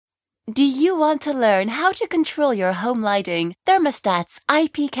Do you want to learn how to control your home lighting, thermostats,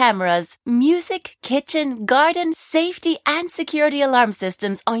 IP cameras, music, kitchen, garden, safety, and security alarm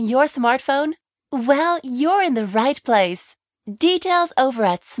systems on your smartphone? Well, you're in the right place. Details over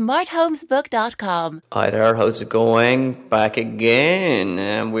at smarthomesbook.com. Hi there, how's it going? Back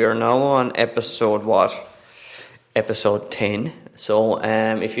again. We are now on episode 10. So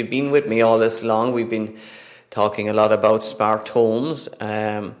if you've been with me all this long, we've been talking a lot about smart homes.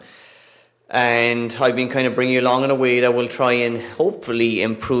 And I've been kind of bringing you along in a way that will try and hopefully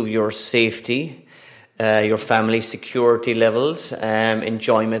improve your safety, your family security levels,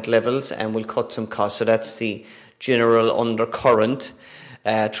 enjoyment levels, and will cut some costs. So that's the general undercurrent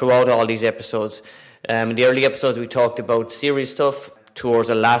throughout all these episodes. In the early episodes we talked about serious stuff. Towards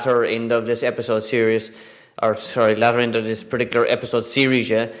the latter end of this latter end of this particular episode series,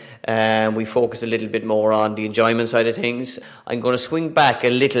 we focus a little bit more on the enjoyment side of things. I'm going to swing back a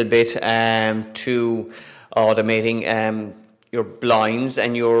little bit to automating your blinds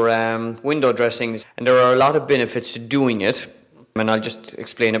and your window dressings, and there are a lot of benefits to doing it. And I'll just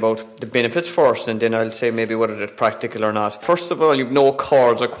explain about the benefits first, and then I'll say maybe whether they're practical or not. First of all, you've no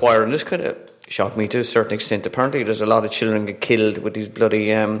cords acquired, and this kind of shocked me to a certain extent. Apparently there's a lot of children get killed with these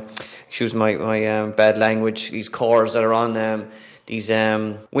bloody, excuse my bad language, these cords that are on these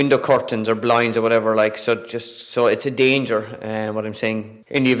window curtains or blinds or whatever, so it's a danger. What I'm saying,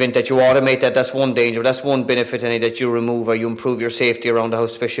 in the event that you automate that's one danger, that's one benefit that you remove, or you improve your safety around the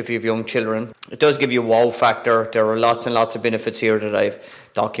house, especially if you have young children. It does give you a wow factor. There are lots and lots of benefits here that I've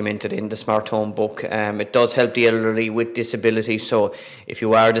documented in the Smart Home book. It does help the elderly with disabilities. So if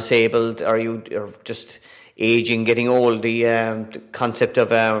you are disabled or you are just aging, getting old, the concept of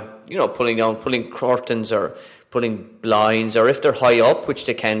pulling curtains or pulling blinds, or if they're high up, which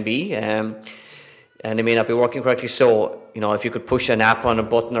they can be, and they may not be working correctly. So, if you could push an app on a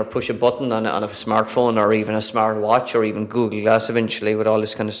button, or push a button on a smartphone, or even a smart watch, or even Google Glass eventually, with all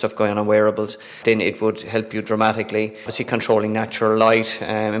this kind of stuff going on wearables, then it would help you dramatically. Obviously, controlling natural light,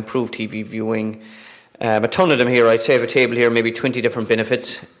 improve TV viewing, a ton of them here. I'd say I have a table here, maybe 20 different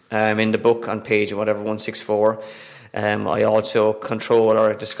benefits in the book on page 164. I also control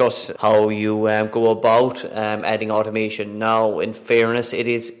or discuss how you go about adding automation. Now, in fairness, it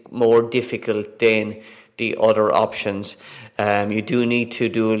is more difficult than the other options. You do need to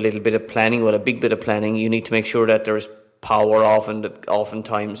do a little bit of planning, a big bit of planning. You need to make sure that there's power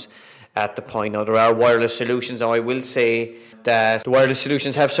oftentimes at the point. Now, there are wireless solutions. Now, I will say that the wireless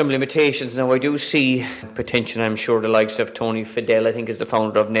solutions have some limitations. Now, I do see potential. I'm sure the likes of Tony Fadell, I think, is the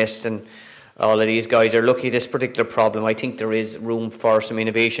founder of Nest, and all of these guys are looking at this particular problem. I think there is room for some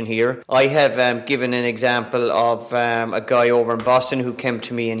innovation here. I have given an example of a guy over in Boston who came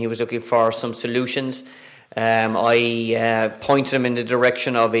to me and he was looking for some solutions. I pointed him in the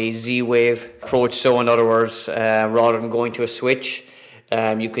direction of a Z-Wave approach. So in other words, rather than going to a switch,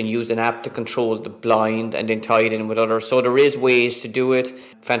 you can use an app to control the blind and then tie it in with others. So there is ways to do it.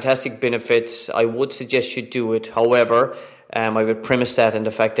 Fantastic benefits. I would suggest you do it. However, I would premise that in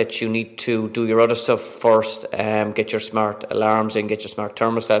the fact that you need to do your other stuff first. Get your smart alarms in, get your smart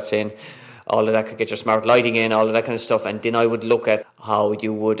thermostats in, all of that, get your smart lighting in, all of that kind of stuff. And then I would look at how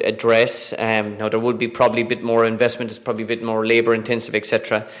you would address. Now, there would be probably a bit more investment, it's probably a bit more labour intensive,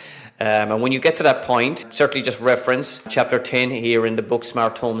 etc. And when you get to that point, certainly just reference chapter 10 here in the book,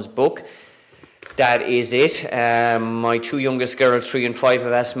 Smart Homes book. That is it. My two youngest girls, 3 and 5,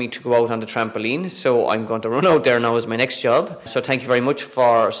 have asked me to go out on the trampoline, so I'm going to run out there now as my next job. So thank you very much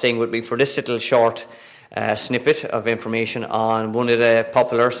for staying with me for this little short snippet of information on one of the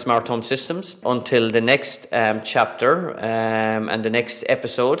popular smart home systems. Until the next chapter and the next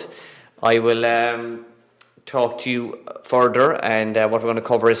episode, I will talk to you further, and what we're going to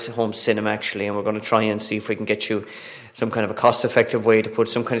cover is home cinema actually, and we're going to try and see if we can get you some kind of a cost-effective way to put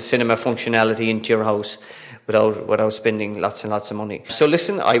some kind of cinema functionality into your house without spending lots and lots of money. So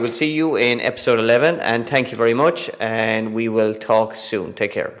listen, I will see you in episode 11, and thank you very much, and we will talk soon.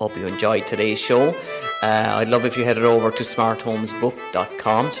 Take care. Hope you enjoyed today's show. I'd love if you headed over to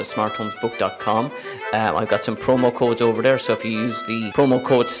smarthomesbook.com, so smarthomesbook.com. I've got some promo codes over there, so if you use the promo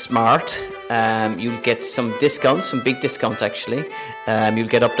code SMART, you'll get some discounts, some big discounts actually. You'll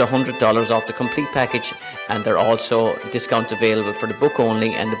get up to $100 off the complete package, and there are also discounts available for the book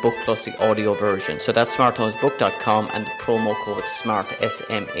only and the book plus the audio version. So that's smarthomesbook.com and the promo code SMART,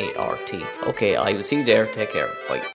 SMART. Okay, I will see you there. Take care. Bye.